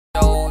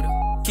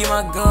Keep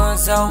my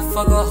guns out,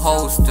 fuck a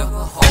holster.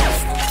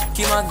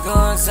 Keep my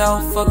guns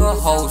out, fuck a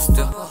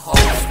holster.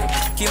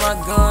 Keep my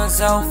guns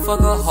out, fuck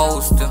a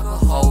holster.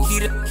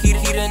 Heat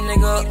a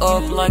nigga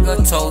up like a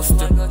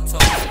toaster.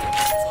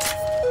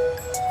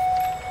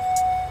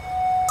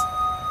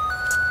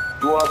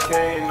 Duwap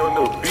Kaine on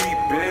the beat,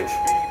 bitch.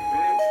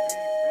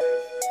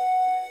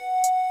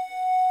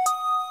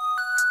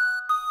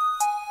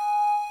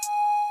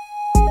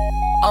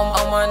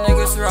 All my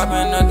niggas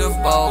robbing under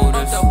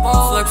boulders.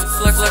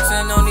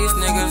 Flexing on these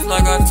niggas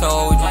like I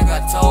told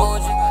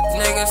you.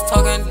 Niggas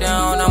talking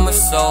down, I'm a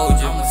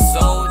soldier.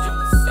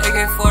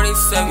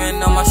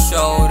 AK-47 on my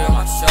shoulder.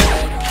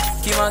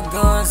 Keep my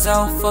guns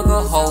out, fuck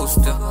a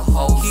holster.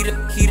 Heat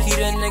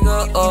a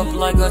nigga up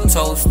like a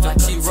toaster.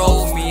 She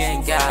rolled me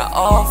and got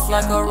off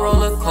like a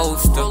roller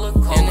coaster.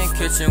 In the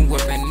kitchen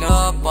whipping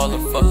up all the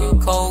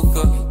fucking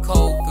coca.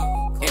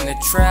 In the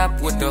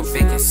trap with the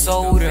baking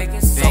soda.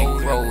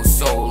 Bankroll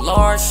so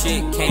large,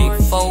 shit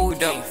can't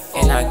fold up.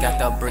 And I got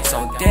the bricks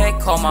on deck,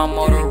 call my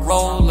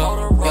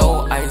Motorola.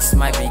 Yo, ice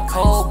might be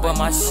cold, but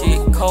my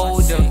shit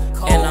colder.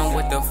 And I'm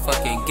with the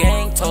fucking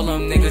gang, told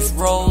them niggas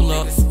roll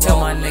up. Tell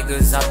my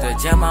niggas out the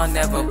jam, I'll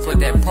never put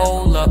that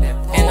pole up.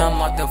 And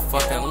I'm out the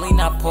fucking lean,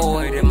 I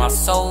pour it in my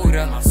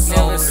soda.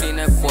 Never seen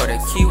a quarter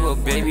key, well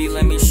baby,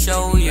 let me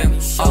show ya.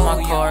 All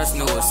my cars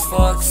new as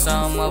fuck,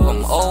 some of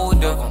them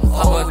older.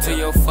 Hop up to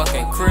your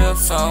fucking crib,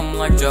 something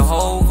like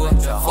Jehovah.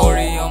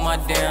 40 on my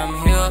damn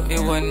hip, it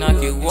would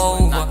knock you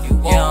over.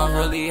 Yeah, I'm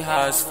really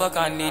high as fuck,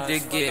 I need to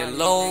get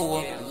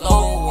lower.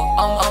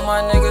 All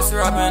my niggas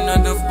robbing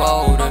under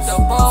boulders.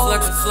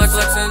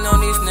 Flexing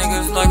on these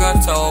niggas like I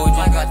told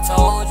you.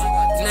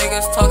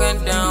 Niggas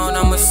talking down,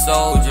 I'm a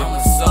soldier.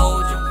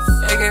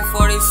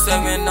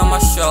 AK-47 on my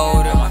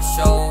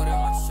shoulder.